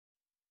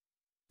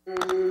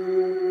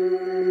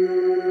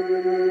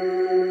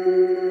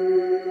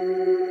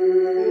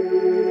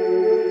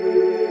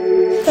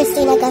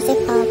Christina Gossip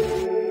Hub.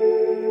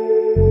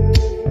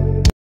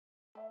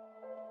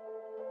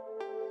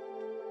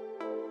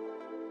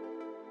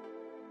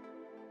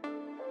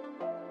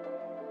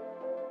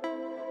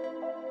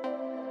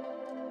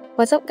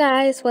 What's up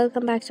guys,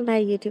 welcome back to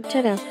my YouTube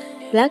channel.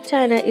 Blac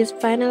Chyna is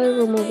finally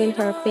removing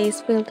her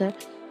face filter.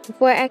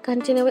 Before I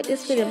continue with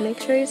this video, make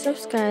sure you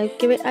subscribe,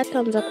 give it a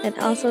thumbs up and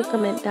also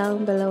comment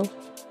down below.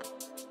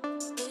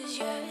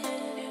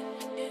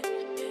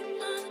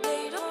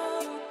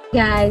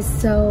 Guys,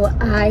 so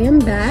I am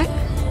back.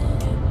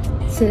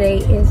 Today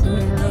is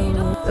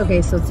now,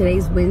 okay, so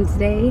today's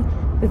Wednesday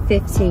the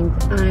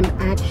 15th. I'm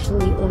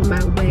actually on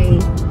my way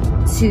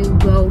to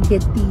go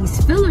get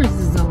these fillers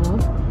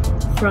dissolved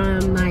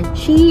from my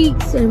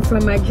cheeks and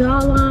from my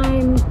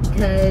jawline,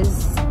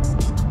 because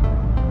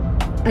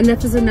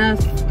enough is enough.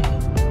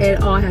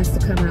 It all has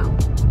to come out,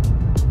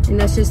 and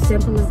that's just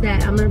simple as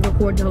that. I'm gonna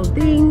record the whole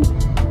thing.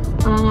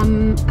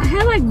 I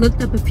had like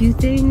looked up a few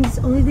things.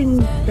 Only thing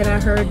that I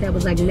heard that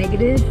was like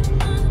negative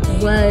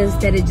was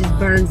that it just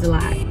burns a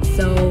lot,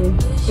 so,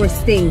 or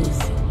stings.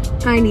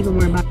 I ain't even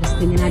worried about the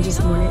stinging, I just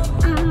want it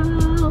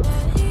out.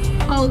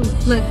 Oh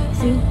look,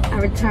 see, I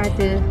retired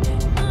the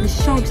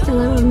shark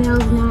stiletto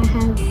nails, and now I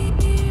have,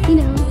 you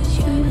know, a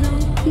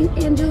little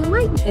cute Angela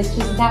White. It's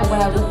just not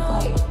what I look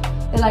like.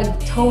 It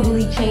like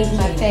totally changed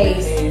my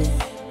face.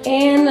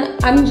 And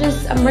I'm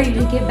ready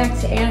to get back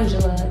to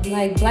Angela.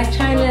 Like Blac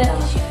Chyna,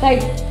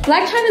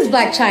 Blac Chyna's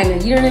Blac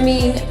Chyna, you know what I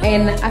mean?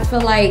 And I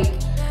feel like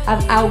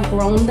I've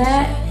outgrown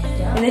that.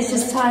 And it's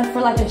just time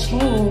for like a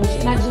change.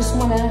 And I just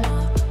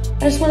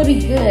wanna be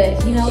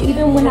good. You know,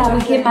 even when I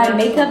would get my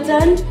makeup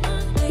done,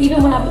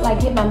 even when I would like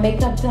get my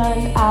makeup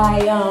done,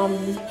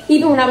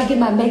 even when I would get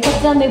my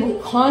makeup done, they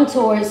would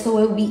contour it so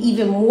it would be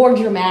even more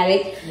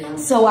dramatic. Yeah.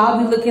 So I'll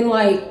be looking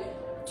like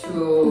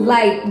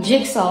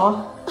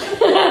Jigsaw.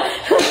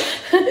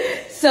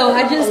 So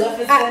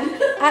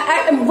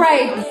I'm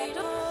right.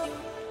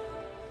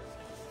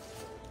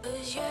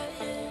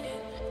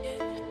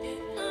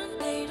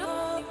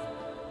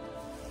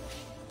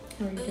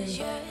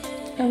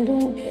 I'm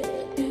doing good.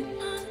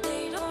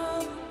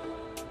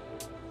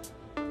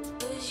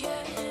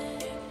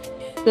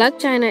 Blac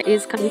Chyna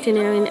is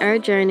continuing her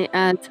journey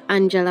as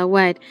Angela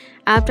White.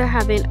 After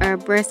having her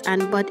breast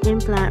and butt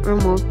implant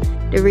removed,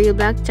 the real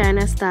Blac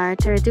Chyna star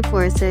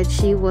 34 said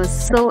she was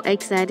so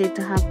excited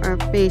to have her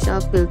facial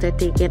filter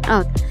taken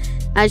out.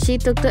 As she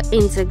took to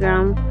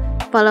Instagram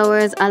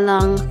followers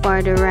along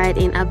for the ride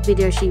in a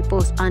video she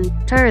posted on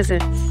Thursday.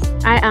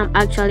 I am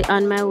actually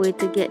on my way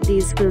to get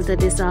these filters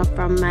dissolved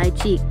from my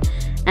cheek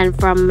and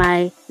from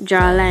my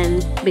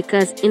jawline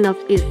because enough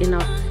is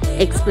enough,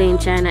 explained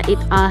Chyna. It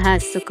all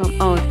has to come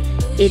out.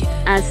 It's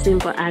as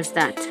simple as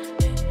that.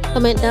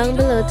 Comment down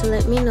below to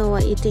let me know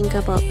what you think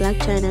about Blac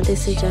Chyna's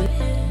decision.